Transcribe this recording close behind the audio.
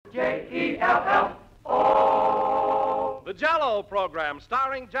J-E-L-L-O. The Jell-O program,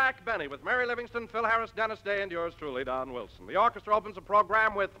 starring Jack Benny, with Mary Livingston, Phil Harris, Dennis Day, and yours truly, Don Wilson. The orchestra opens the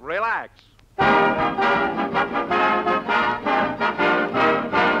program with Relax.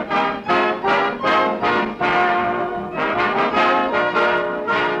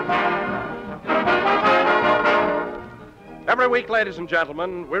 Every week, ladies and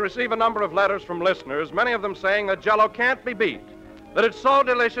gentlemen, we receive a number of letters from listeners, many of them saying that Jell-O can't be beat, that it's so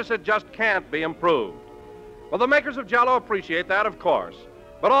delicious it just can't be improved. Well, the makers of Jell-O appreciate that, of course,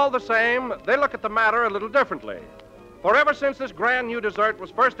 but all the same, they look at the matter a little differently. For ever since this grand new dessert was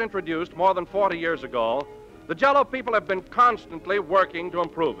first introduced more than 40 years ago, the Jell-O people have been constantly working to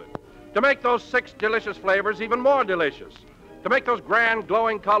improve it, to make those 6 delicious flavors even more delicious, to make those grand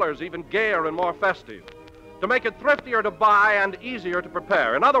glowing colors even gayer and more festive, to make it thriftier to buy and easier to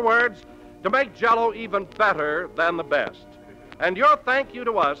prepare. In other words, to make Jell-O even better than the best. And your thank you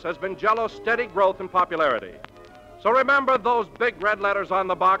to us has been Jell-O's steady growth in popularity. So remember, those big red letters on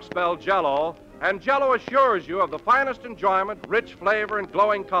the box spell Jell-O, and Jell-O assures you of the finest enjoyment, rich flavor, and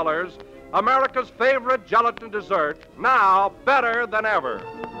glowing colors, America's favorite gelatin dessert, now better than ever.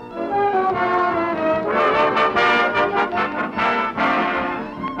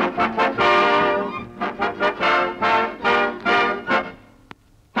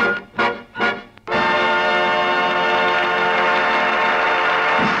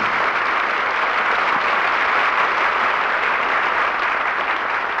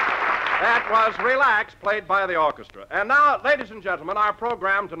 Was Relax, played by the orchestra. And now, ladies and gentlemen, our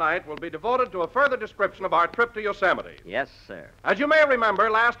program tonight will be devoted to a further description of our trip to Yosemite. Yes, sir. As you may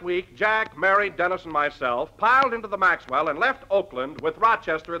remember, last week, Jack, Mary, Dennis, and myself piled into the Maxwell and left Oakland with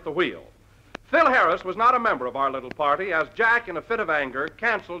Rochester at the wheel. Phil Harris was not a member of our little party, as Jack, in a fit of anger,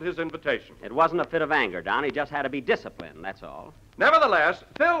 canceled his invitation. It wasn't a fit of anger, Don. He just had to be disciplined, that's all. Nevertheless,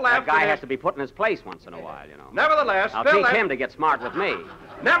 Phil left... That guy has to be put in his place once in a while, you know. Nevertheless, I'll Phil teach left... him to get smart with me.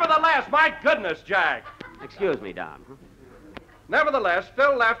 Nevertheless, my goodness, Jack. Excuse me, Don. Nevertheless,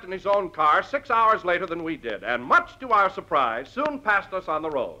 Phil left in his own car 6 hours later than we did, and much to our surprise, soon passed us on the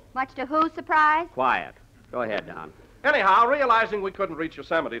road. Much to whose surprise? Quiet. Go ahead, Don. Anyhow, realizing we couldn't reach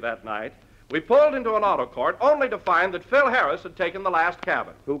Yosemite that night, we pulled into an auto court only to find that Phil Harris had taken the last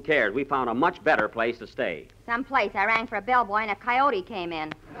cabin. Who cares? We found a much better place to stay. Some place. I rang for a bellboy and a coyote came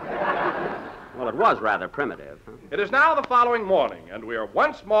in. Well, it was rather primitive. Huh? It is now the following morning, and we are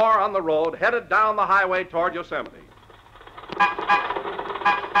once more on the road, headed down the highway toward Yosemite.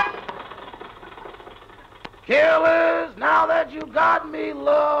 Careless, now that you got me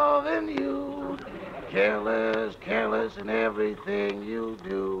loving you. Careless, careless in everything you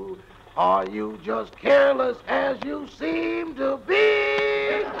do. Are you just careless as you seem to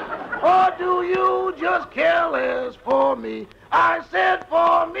be? Or do you just careless for me? I said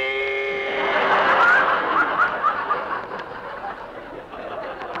for me.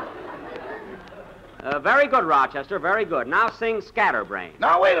 Very good, Rochester, very good. Now sing Scatterbrain.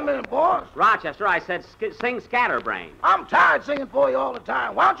 Now, wait a minute, boss. Rochester, I said sing Scatterbrain. I'm tired singing for you all the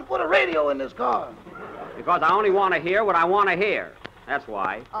time. Why don't you put a radio in this car? Because I only want to hear what I want to hear. That's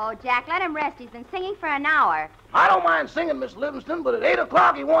why. Oh, Jack, let him rest. He's been singing for an hour. I don't mind singing, Miss Livingston, but at 8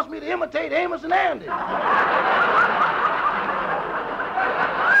 o'clock he wants me to imitate Amos and Andy.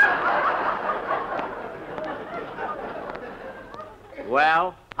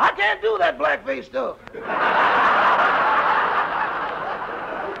 Well? I can't do that blackface stuff.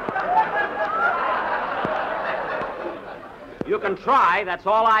 You can try, that's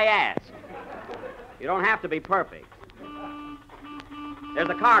all I ask. You don't have to be perfect. There's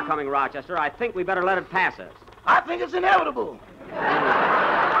a car coming, Rochester. I think we better let it pass us. I think it's inevitable.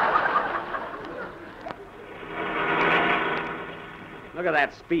 Look at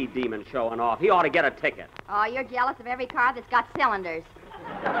that speed demon showing off. He ought to get a ticket. Oh, you're jealous of every car that's got cylinders.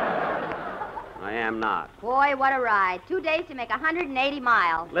 I am not. Boy, what a ride. 2 days to make 180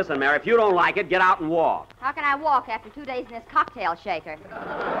 miles. Listen, Mary, if you don't like it, get out and walk. How can I walk after 2 days in this cocktail shaker?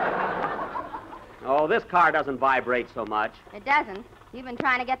 Oh, this car doesn't vibrate so much. It doesn't. You've been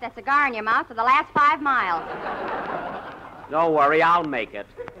trying to get that cigar in your mouth for the last 5 miles. Don't worry, I'll make it.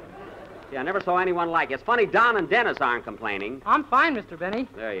 See, I never saw anyone like it. It's funny Don and Dennis aren't complaining. I'm fine, Mr. Benny.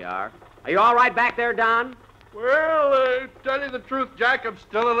 There you are. Are you all right back there, Don? Well, tell you the truth, Jack, I'm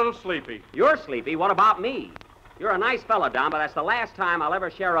still a little sleepy. You're sleepy. What about me? You're a nice fella, Don, but that's the last time I'll ever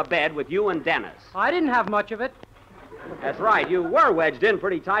share a bed with you and Dennis. I didn't have much of it. That's right. You were wedged in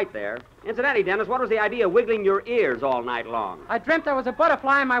pretty tight there. Incidentally, Dennis, what was the idea of wiggling your ears all night long? I dreamt I was a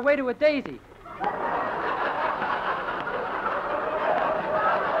butterfly on my way to a daisy.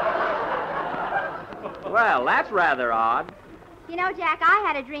 Well, that's rather odd. You know, Jack, I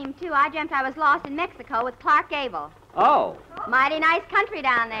had a dream, too. I dreamt I was lost in Mexico with Clark Gable. Oh. Mighty nice country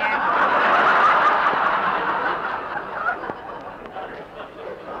down there.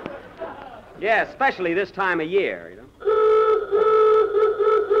 Yeah, especially this time of year, you know.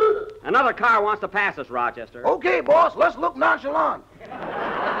 Another car wants to pass us, Rochester. Okay, boss, let's look nonchalant.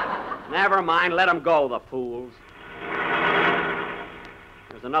 Never mind, let them go, the fools.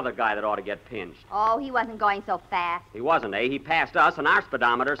 There's another guy that ought to get pinched. Oh, he wasn't going so fast. He wasn't, eh? He passed us, and our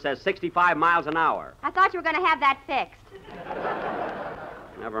speedometer says 65 miles an hour. I thought you were going to have that fixed.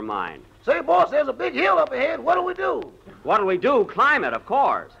 Never mind. Say, boss, there's a big hill up ahead. What'll we do? What'll we do? Climb it, of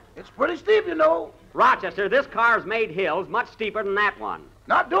course. It's pretty steep, you know. Rochester, this car's made hills much steeper than that one.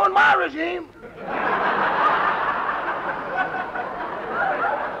 Not doing my regime.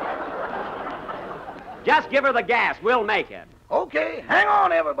 Just give her the gas. We'll make it. Okay, hang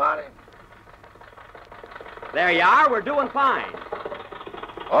on, everybody. There you are. We're doing fine.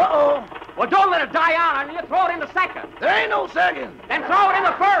 Uh-oh. Well, don't let it die out on you. Throw it in the second. There ain't no second. Then throw it in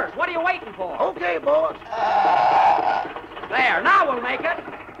the first. What are you waiting for? Okay, boss. There. Now we'll make it.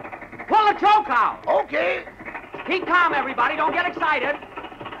 Pull the choke out. Okay. Keep calm, everybody. Don't get excited.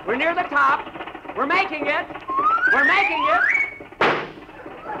 We're near the top. We're making it. We're making it.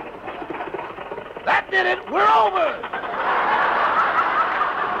 That did it. We're over.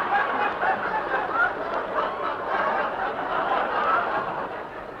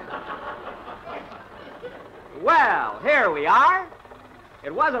 Well, here we are.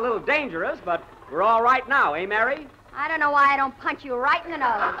 It was a little dangerous, but we're all right now, eh, Mary? I don't know why I don't punch you right in the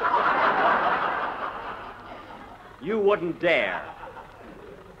nose. You wouldn't dare.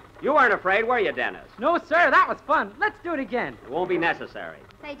 You weren't afraid, were you, Dennis? No, sir, that was fun. Let's do it again. It won't be necessary.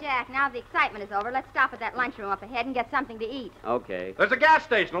 Say, Jack, now the excitement is over, let's stop at that lunchroom up ahead and get something to eat. Okay. There's a gas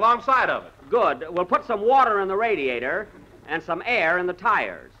station alongside of it. Good. We'll put some water in the radiator and some air in the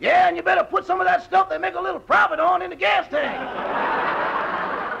tires. Yeah, and you better put some of that stuff they make a little profit on in the gas tank.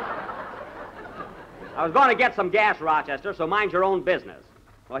 I was going to get some gas, Rochester, so mind your own business.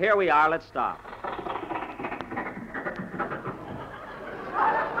 Well, here we are. Let's stop.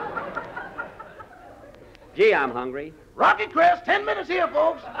 Gee, I'm hungry. Rocky Crest, 10 minutes here,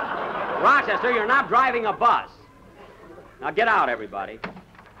 folks. Rochester, you're not driving a bus. Now get out, everybody.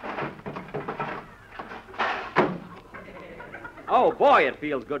 Oh, boy, it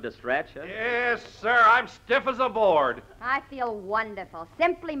feels good to stretch. Huh? Yes, sir. I'm stiff as a board. I feel wonderful,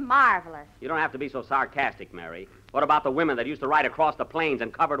 simply marvelous. You don't have to be so sarcastic, Mary. What about the women that used to ride across the plains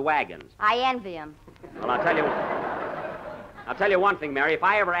in covered wagons? I envy him. Well, I'll tell you one thing, Mary. If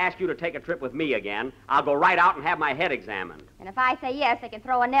I ever ask you to take a trip with me again, I'll go right out and have my head examined. And if I say yes, they can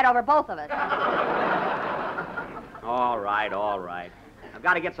throw a net over both of us. All right, all right. I've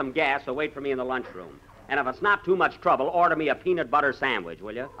got to get some gas, so wait for me in the lunchroom. And if it's not too much trouble, order me a peanut butter sandwich,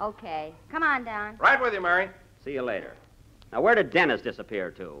 will you? Okay. Come on, Don. Right with you, Mary. See you later. Now, where did Dennis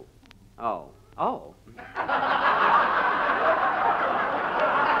disappear to? Oh. Oh.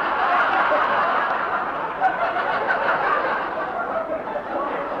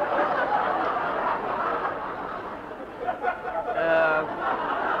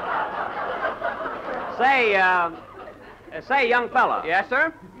 Say, young fella. Yes,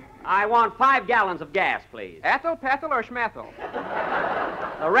 sir? I want 5 gallons of gas, please. Ethel, Pethel, or Schmethel?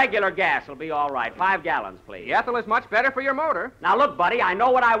 The regular gas will be all right. 5 gallons, please. The Ethel is much better for your motor. Now, look, buddy, I know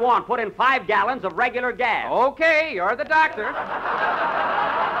what I want. Put in 5 gallons of regular gas. Okay, you're the doctor.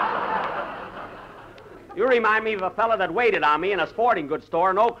 You remind me of a fella that waited on me in a sporting goods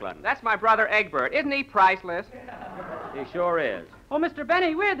store in Oakland. That's my brother Egbert. Isn't he priceless? He sure is. Oh, Mr.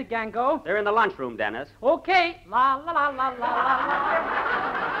 Benny, where'd the gang go? They're in the lunchroom, Dennis. Okay. La, la, la, la, la, la.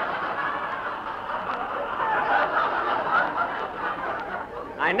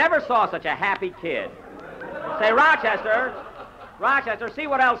 I never saw such a happy kid. Say, Rochester, see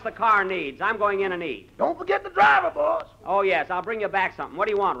what else the car needs. I'm going in and eat. Don't forget the driver, boss. Oh, yes, I'll bring you back something. What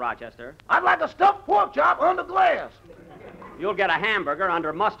do you want, Rochester? I'd like a stuffed pork chop under glass. You'll get a hamburger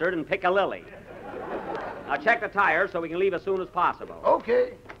under mustard and piccalilli. Now, check the tires so we can leave as soon as possible.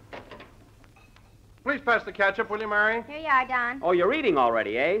 Okay. Please pass the ketchup, will you, Mary? Here you are, Don. Oh, you're eating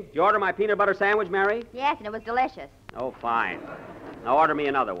already, eh? Did you order my peanut butter sandwich, Mary? Yes, and it was delicious. Oh, fine. Now, order me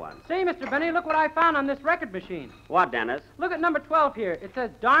another one. Say, Mr. Benny, look what I found on this record machine. What, Dennis? Look at number 12 here. It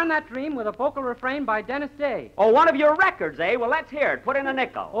says, Darn That Dream with a vocal refrain by Dennis Day. Oh, one of your records, eh? Well, let's hear it. Put in a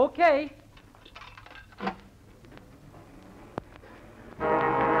nickel. Okay.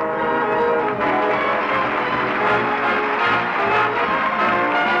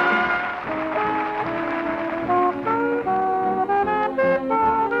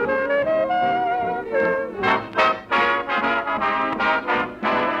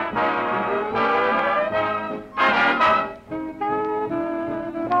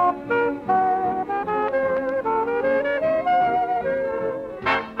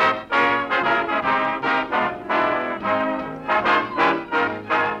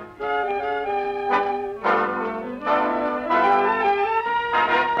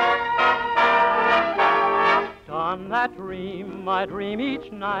 I dream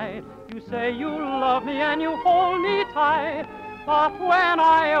each night. You say you love me and you hold me tight. But when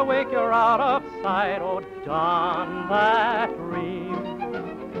I awake, you're out of sight. Oh, darn that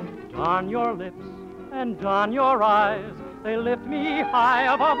dream. Darn your lips and darn your eyes. They lift me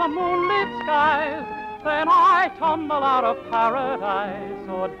high above the moonlit skies. Then I tumble out of paradise.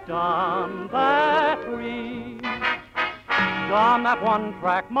 Oh, darn that dream. Darn that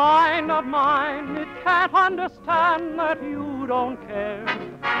one-track mind of mine. It can't understand that you don't care.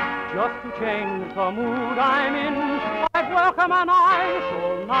 Just to change the mood I'm in, I'd welcome an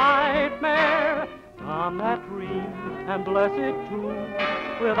ice-cold nightmare. Darn that dream, and bless it too.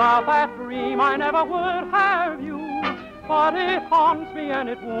 Without that dream, I never would have you. But it haunts me and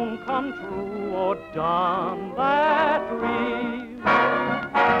it won't come true. Oh, darn that dream.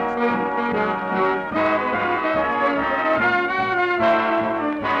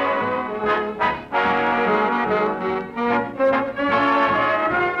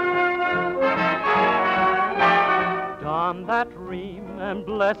 Darn that dream, and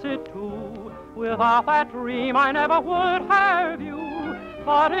bless it too. Without that dream, I never would have you.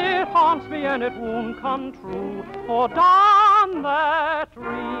 But it haunts me and it won't come true. Oh, darn that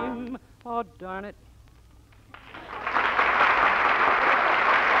dream. Oh, darn it.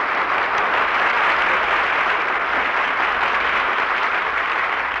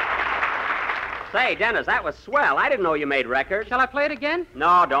 Say, Dennis, that was swell. I didn't know you made records. Shall I play it again?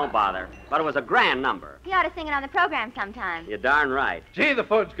 No, don't bother. But it was a grand number. You ought to sing it on the program sometime. You're darn right. Gee, the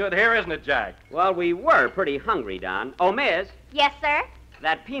food's good here, isn't it, Jack? Well, we were pretty hungry, Don. Oh, Miss, Yes, sir?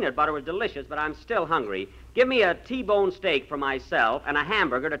 that peanut butter was delicious, but I'm still hungry. Give me a T-bone steak for myself and a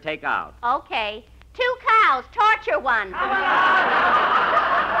hamburger to take out. Okay. 2 cows. Torture one.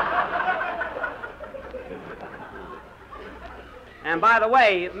 And by the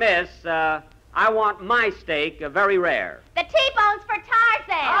way, Miss, I want my steak very rare. The T-bone's for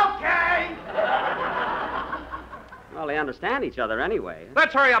Tarzan. Okay. Well, they understand each other anyway.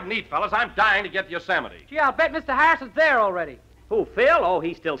 Let's hurry up and eat, fellas. I'm dying to get to Yosemite. Gee, I'll bet Mr. Harrison's there already. Who, Phil? Oh,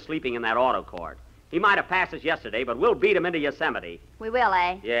 he's still sleeping in that auto court. He might have passed us yesterday, but we'll beat him into Yosemite. We will,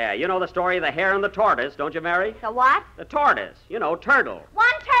 eh? Yeah, you know the story of the hare and the tortoise, don't you, Mary? The what? The tortoise, you know, turtle. 1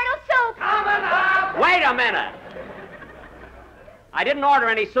 turtle soup. Coming up. Wait a minute! I didn't order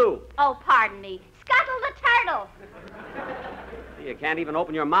any soup. Oh, pardon me. Scuttle the turtle. You can't even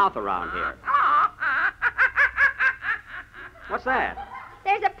open your mouth around here. What's that?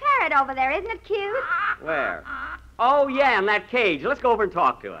 There's a parrot over there. Isn't it cute? Where? Oh, yeah, in that cage. Let's go over and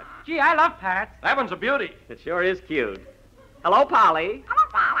talk to it. Gee, I love parrots. That one's a beauty. It sure is cute. Hello, Polly. Hello,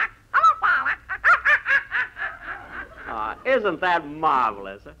 Polly. Hello, Polly. Isn't that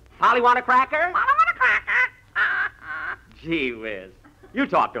marvelous? Polly, want a cracker? Polly, want a cracker? Gee whiz. You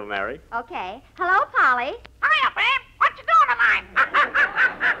talk to him, Mary. Okay. Hello, Polly. Hiya, babe. What you doing tonight?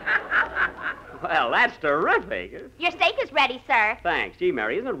 Well, that's terrific. Your steak is ready, sir. Thanks. Gee,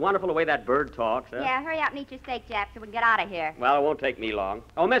 Mary, isn't it wonderful the way that bird talks? Huh? Yeah, hurry up and eat your steak, Jap, so we can get out of here. Well, it won't take me long.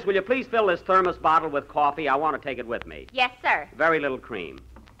 Oh, miss, will you please fill this thermos bottle with coffee? I want to take it with me. Yes, sir. Very little cream.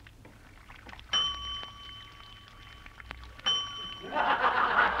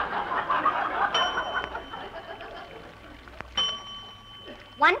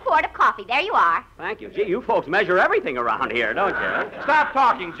 One quart of coffee. There you are. Thank you. Gee, you folks measure everything around here, don't you? Stop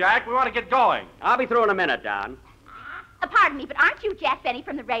talking, Jack. We want to get going. I'll be through in a minute, Don. Pardon me, but aren't you Jack Benny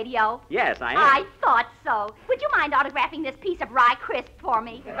from the radio? Yes, I am. I thought so. Would you mind autographing this piece of rye crisp for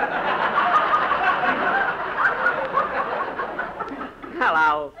me?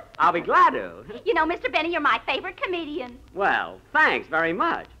 Well, I'll be glad to. You know, Mr. Benny, you're my favorite comedian. Well, thanks very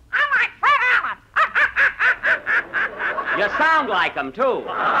much. I like Fred Allen. You sound like him, too.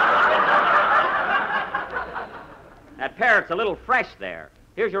 That parrot's a little fresh there.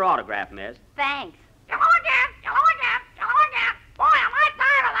 Here's your autograph, miss. Thanks. Yellow again, yellow again, yellow again. Boy, am I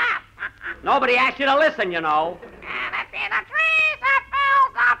tired of that. Nobody asked you to listen, you know. And it be the trees that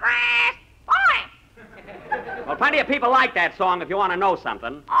fills the breeze. Boy. Well, plenty of people like that song if you want to know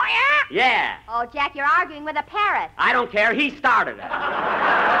something. Oh, yeah? Yeah. Oh, Jack, you're arguing with a parrot. I don't care. He started it.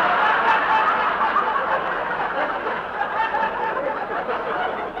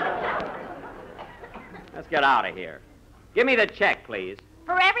 Let's get out of here. Give me the check, please.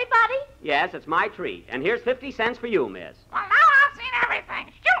 For everybody? Yes, it's my treat. And here's 50 cents for you, miss. Well, now I've seen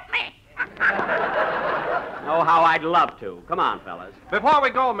everything. Shoot me. Oh, how I'd love to. Come on, fellas. Before we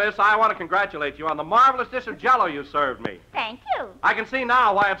go, miss, I want to congratulate you on the marvelous dish of Jell-O you served me. Thank you. I can see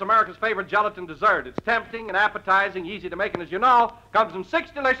now why it's America's favorite gelatin dessert. It's tempting and appetizing, easy to make, and as you know, comes in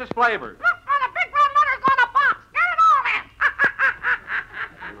 6 delicious flavors. Look for the big red letters on the box. Get it all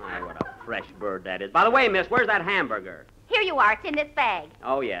in. My, what a fresh bird that is. By the way, miss, where's that hamburger? Here you are. It's in this bag.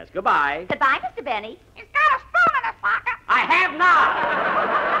 Oh, yes. Goodbye. Goodbye, Mr. Benny. He's got a spoon in his pocket. I have not.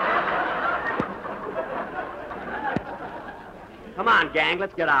 Come on, gang.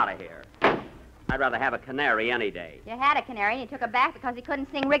 Let's get out of here. I'd rather have a canary any day. You had a canary and you took it back because he couldn't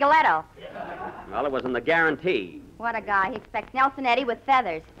sing Rigoletto. Well, it was in the guarantee. What a guy. He expects Nelson Eddy with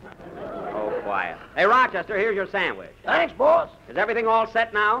feathers. Oh, quiet. Hey, Rochester, here's your sandwich. Thanks, boss. Is everything all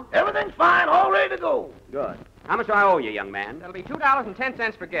set now? Everything's fine, all ready to go. Good. How much do I owe you, young man? That'll be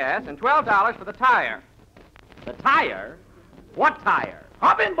 $2.10 for gas and $12 for the tire. The tire? What tire?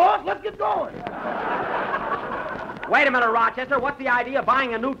 Hop in, boss. Let's get going. Wait a minute, Rochester. What's the idea of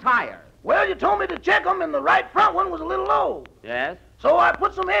buying a new tire? Well, you told me to check them, and the right front one was a little low. Yes? So I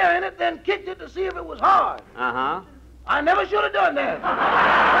put some air in it, then kicked it to see if it was hard. Uh-huh. I never should have done that.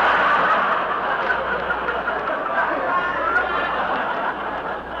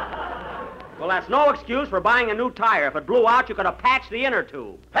 Well, that's no excuse for buying a new tire. If it blew out, you could have patched the inner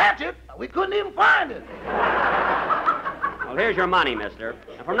tube. Patch it? We couldn't even find it. Well, here's your money, mister.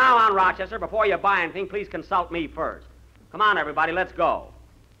 And from now on, Rochester, before you buy anything, please consult me first. Come on, everybody, let's go.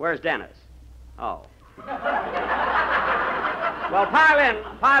 Where's Dennis? Oh. Well, pile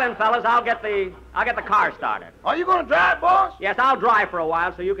in, fellas. I'll get the car started. Are you going to drive, boss? Yes, I'll drive for a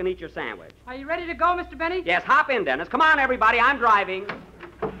while so you can eat your sandwich. Are you ready to go, Mr. Benny? Yes, hop in, Dennis. Come on, everybody. I'm driving.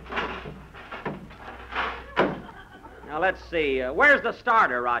 Now, let's see. Where's the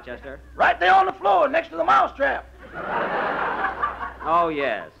starter, Rochester? Right there on the floor, next to the mousetrap. Oh,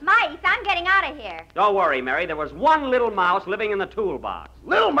 yes. Mice, I'm getting out of here. Don't worry, Mary. There was one little mouse living in the toolbox.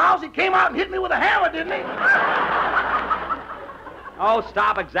 Little mouse, he came out and hit me with a hammer, didn't he? Oh,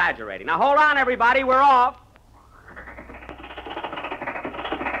 stop exaggerating. Now, hold on, everybody. We're off.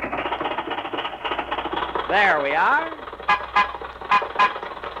 There we are.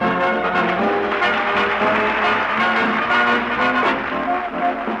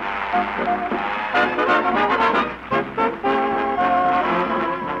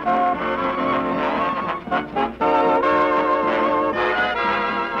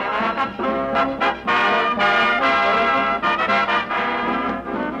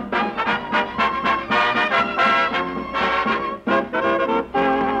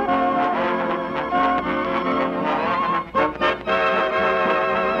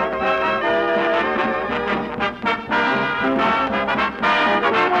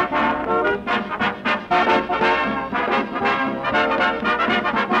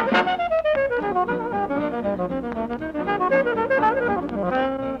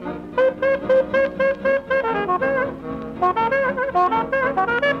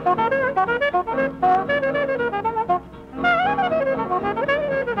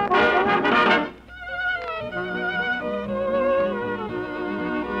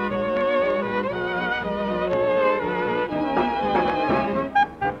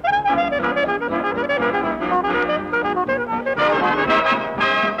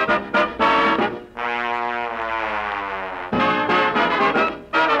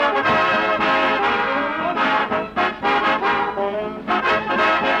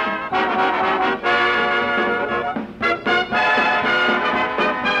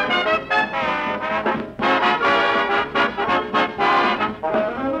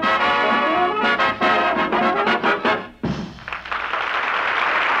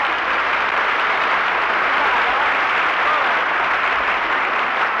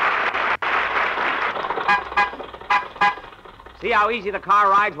 See how easy the car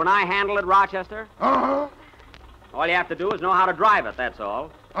rides when I handle it, Rochester? Uh-huh. All you have to do is know how to drive it, that's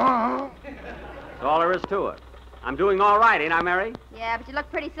all. Uh-huh. That's all there is to it. I'm doing all right, ain't I, Mary? Yeah, but you look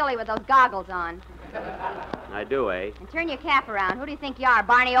pretty silly with those goggles on. I do, eh? And turn your cap around. Who do you think you are,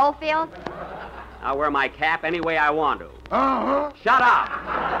 Barney Oldfield? I'll wear my cap any way I want to. Uh-huh. Shut up!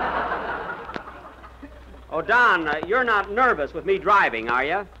 Oh, Don, you're not nervous with me driving, are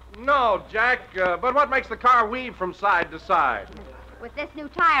you? No, Jack, but what makes the car weave from side to side? With this new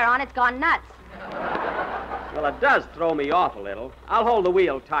tire on, it's gone nuts. Well, it does throw me off a little. I'll hold the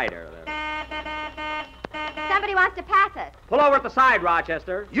wheel tighter. Somebody wants to pass us. Pull over at the side,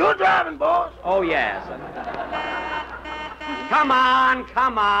 Rochester. You're driving, boss. Oh, yes. Come on,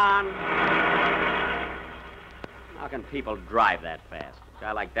 come on. How can people drive that fast? A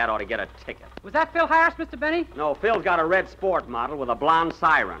guy like that ought to get a ticket. Was that Phil Harris, Mr. Benny? No, Phil's got a red sport model with a blonde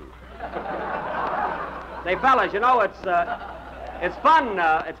siren. Say, fellas, you know, it's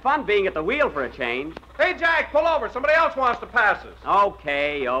fun being at the wheel for a change. Hey, Jack, pull over. Somebody else wants to pass us.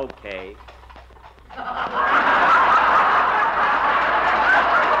 Okay.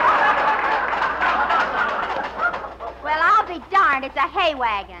 Well, I'll be darned. It's a hay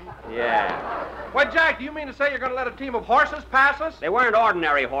wagon. Yeah. Why, Jack, do you mean to say you're going to let a team of horses pass us? They weren't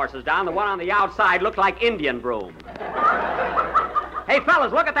ordinary horses, Don. The one on the outside looked like Indian broom. Hey,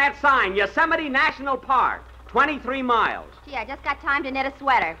 fellas, look at that sign. Yosemite National Park. 23 miles. Gee, I just got time to knit a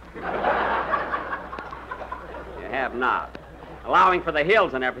sweater. You have not. Allowing for the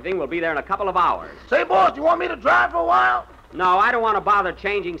hills and everything, we'll be there in a couple of hours. Say, boss, do you want me to drive for a while? No, I don't want to bother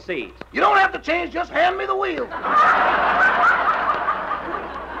changing seats. You don't have to change, just hand me the wheel.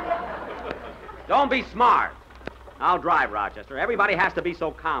 Don't be smart. I'll drive, Rochester. Everybody has to be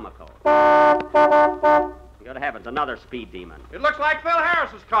so comical. Good heavens, another speed demon. It looks like Phil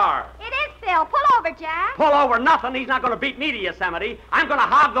Harris's car. It is Phil. Pull over, Jack. Pull over nothing. He's not going to beat me to Yosemite. I'm going to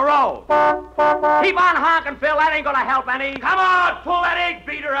hog the road. Keep on honking, Phil. That ain't going to help any. Come on, pull that egg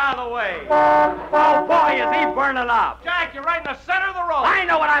beater out of the way. Oh, boy, is he burning up. Jack, you're right in the center of the road. I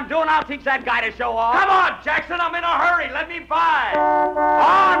know what I'm doing. I'll teach that guy to show off. Come on, Jackson, I'm in a hurry. Let me by.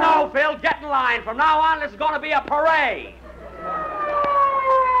 Oh, no, Phil. Get in line. From now on, this is going to be a parade.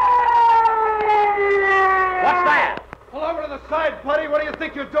 What's that? Pull over to the side, buddy. What do you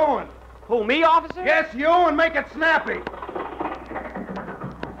think you're doing? Who, me, officer? Yes, you, and make it snappy.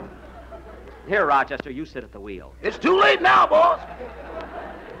 Here, Rochester, you sit at the wheel. It's too late now, boss.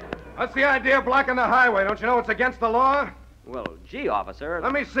 What's the idea of blocking the highway? Don't you know it's against the law? Well, gee, officer.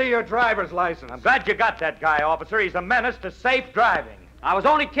 Let me see your driver's license. I'm glad you got that guy, officer. He's a menace to safe driving. I was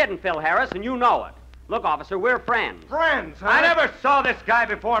only kidding, Phil Harris, and you know it. Look, officer, we're friends. Friends, huh? I never saw this guy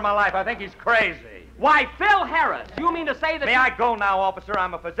before in my life. I think he's crazy. Why, Phil Harris, you mean to say that... May I go now, officer?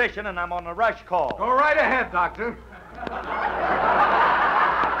 I'm a physician, and I'm on a rush call. Go right ahead, Doctor.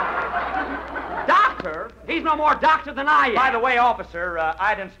 Doctor? He's no more doctor than I am. By the way, officer,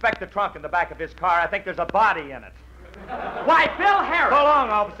 I'd inspect the trunk in the back of his car. I think there's a body in it. Why, Phil Harris... So long,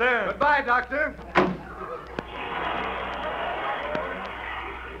 officer. Goodbye, Doctor.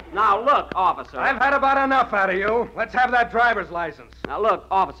 Now, look, officer. I've had about enough out of you. Let's have that driver's license. Now, look,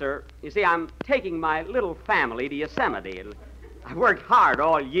 officer, you see, I'm taking my little family to Yosemite. I've worked hard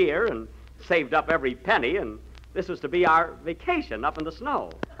all year and saved up every penny, and this was to be our vacation up in the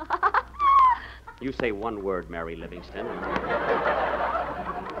snow. You say one word, Mary Livingston.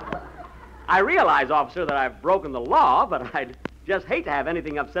 I realize, officer, that I've broken the law, but I'd just hate to have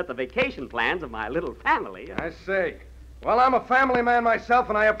anything upset the vacation plans of my little family. I see. Well, I'm a family man myself,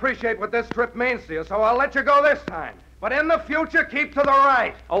 and I appreciate what this trip means to you, so I'll let you go this time. But in the future, keep to the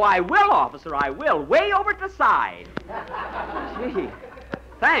right. Oh, I will, officer, I will. Way over to the side. Gee,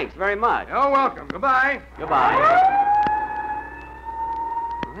 thanks very much. You're welcome. Goodbye. Goodbye.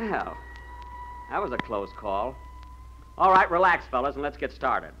 Well, that was a close call. All right, relax, fellas, and let's get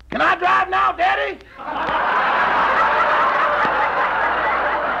started. Can I drive now, Daddy?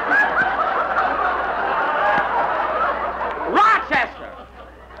 Rochester!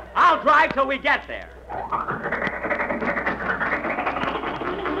 I'll drive till we get there.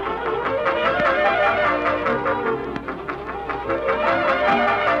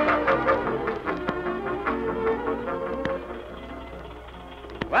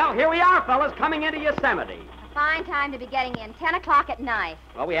 Well, here we are, fellas, coming into Yosemite. A fine time to be getting in. 10 o'clock at night.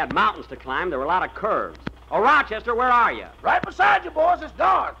 Well, we had mountains to climb. There were a lot of curves. Oh, Rochester, where are you? Right beside you, boss. It's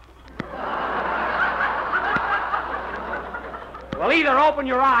dark. Well, either open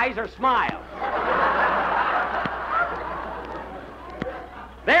your eyes or smile.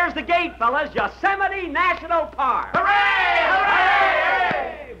 There's the gate, fellas. Yosemite National Park. Hooray!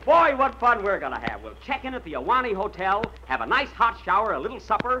 Hooray! Boy, what fun we're going to have. We'll check in at the Ahwahnee Hotel, have a nice hot shower, a little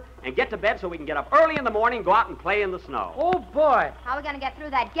supper, and get to bed so we can get up early in the morning, go out and play in the snow. Oh, boy. How are we going to get through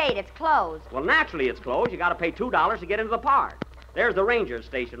that gate? It's closed. Well, naturally it's closed. You got to pay $2 to get into the park. There's the ranger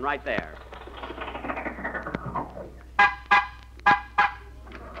station right there.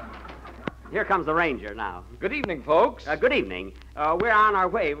 Here comes the ranger now. Good evening, folks. Good evening. We're on our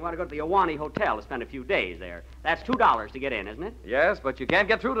way. We want to go to the Ahwahnee Hotel to spend a few days there. That's $2 to get in, isn't it? Yes, but you can't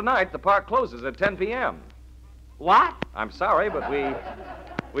get through tonight. The park closes at 10 p.m. What? I'm sorry, but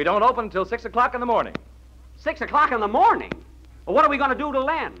we don't open until 6 o'clock in the morning. 6 o'clock in the morning? Well, what are we going to do till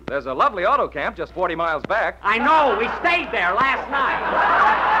then? There's a lovely auto camp just 40 miles back. I know. We stayed there last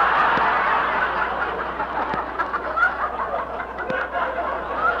night.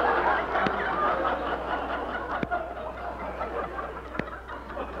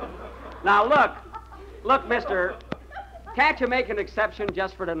 Now, look, mister, can't you make an exception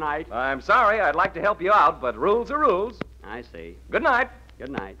just for tonight? I'm sorry. I'd like to help you out, but rules are rules. I see. Good night.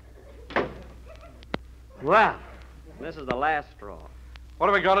 Good night. Well, this is the last straw. What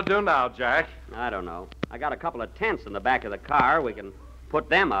are we going to do now, Jack? I don't know. I got a couple of tents in the back of the car. We can put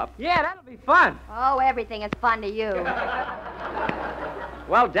them up. Yeah, that'll be fun. Oh, everything is fun to you.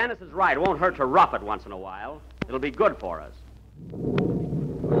 Well, Dennis is right. It won't hurt to rough it once in a while. It'll be good for us.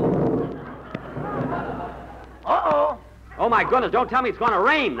 Uh-oh. Oh, my goodness, don't tell me it's going to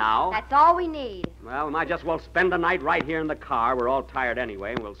rain now. That's all we need. Well, we might just well spend the night right here in the car. We're all tired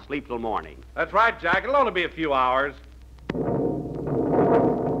anyway, and we'll sleep till morning. That's right, Jack. It'll only be a few hours.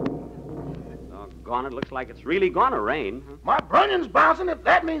 Doggone, it looks like it's really going to rain. My brunion's bouncing, if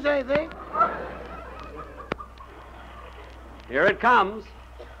that means anything. Here it comes.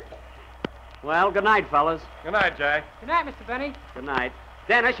 Well, good night, fellas. Good night, Jack. Good night, Mr. Benny. Good night.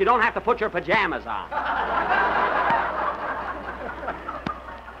 Dennis, you don't have to put your pajamas on.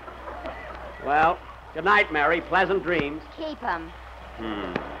 Well, good night, Mary. Pleasant dreams. Keep 'em.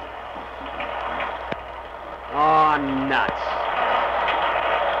 Oh, nuts.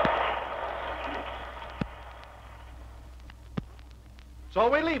 So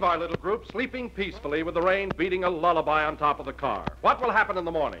we leave our little group sleeping peacefully with the rain beating a lullaby on top of the car. What will happen in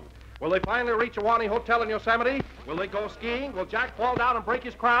the morning? Will they finally reach a Wani Hotel in Yosemite? Will they go skiing? Will Jack fall down and break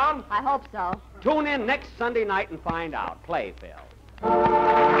his crown? I hope so. Tune in next Sunday night and find out. Play, Phil.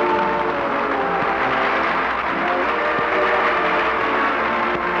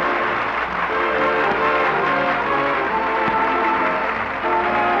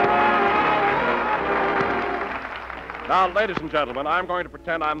 Now, ladies and gentlemen, I'm going to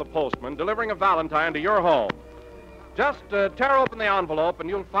pretend I'm the postman delivering a Valentine to your home. Just tear open the envelope and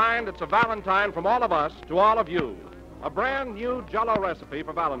you'll find it's a Valentine from all of us to all of you. A brand new Jell-O recipe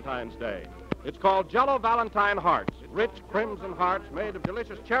for Valentine's Day. It's called Jell-O Valentine Hearts. Rich crimson hearts made of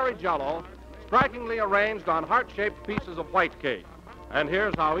delicious cherry Jell-O, strikingly arranged on heart-shaped pieces of white cake. And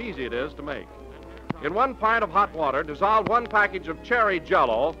here's how easy it is to make. In 1 pint of hot water, dissolve 1 package of cherry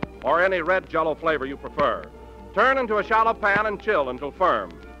Jell-O, or any red Jell-O flavor you prefer. Turn into a shallow pan and chill until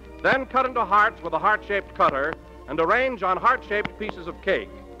firm. Then cut into hearts with a heart-shaped cutter and arrange on heart-shaped pieces of cake.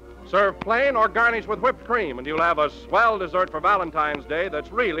 Serve plain or garnish with whipped cream, and you'll have a swell dessert for Valentine's Day that's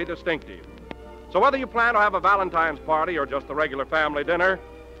really distinctive. So whether you plan to have a Valentine's party or just a regular family dinner,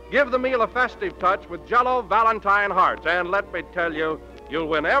 give the meal a festive touch with Jell-O Valentine Hearts. And let me tell you, you'll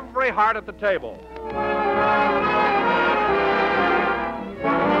win every heart at the table.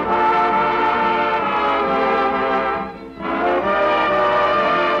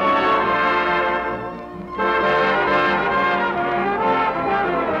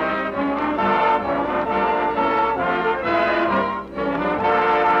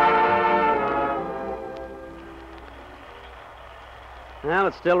 Well,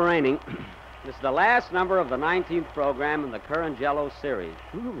 it's still raining. This is the last number of the 19th program in the current Jell-O series.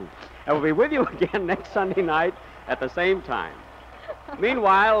 I will be with you again next Sunday night at the same time.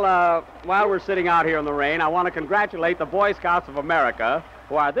 Meanwhile, while we're sitting out here in the rain, I want to congratulate the Boy Scouts of America,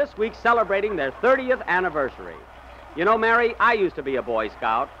 who are this week celebrating their 30th anniversary. You know, Mary, I used to be a Boy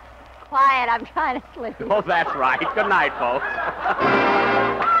Scout. Quiet, I'm trying to sleep. Oh, that's right. Good night, folks.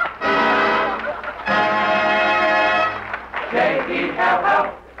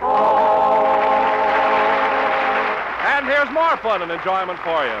 And here's more fun and enjoyment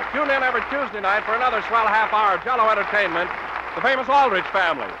for you. Tune in every Tuesday night for another swell half-hour of Jell-O entertainment, the famous Aldrich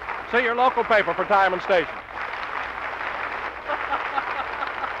family. See your local paper for time and station.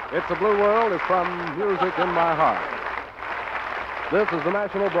 It's a Blue World is from Music in My Heart. This is the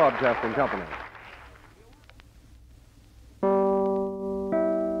National Broadcasting Company.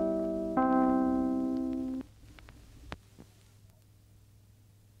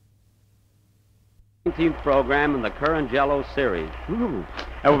 Program in the current Jell-O series.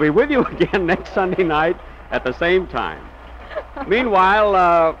 I will be with you again next Sunday night at the same time.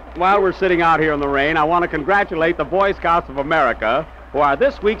 Meanwhile, while we're sitting out here in the rain, I want to congratulate the Boy Scouts of America, who are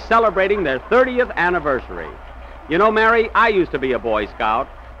this week celebrating their 30th anniversary. You know, Mary, I used to be a Boy Scout.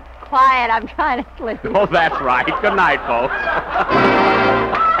 Quiet, I'm trying to sleep. Oh, that's right. Good night, folks.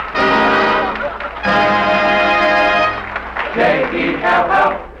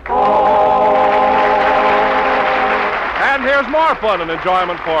 And here's more fun and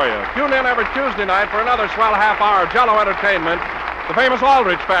enjoyment for you. Tune in every Tuesday night for another swell half-hour of Jell-O entertainment, the famous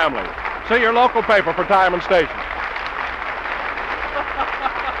Aldrich family. See your local paper for time and station.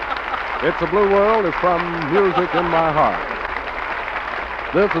 It's a Blue World is from Music in My Heart.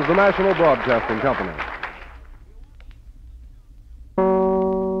 This is the National Broadcasting Company.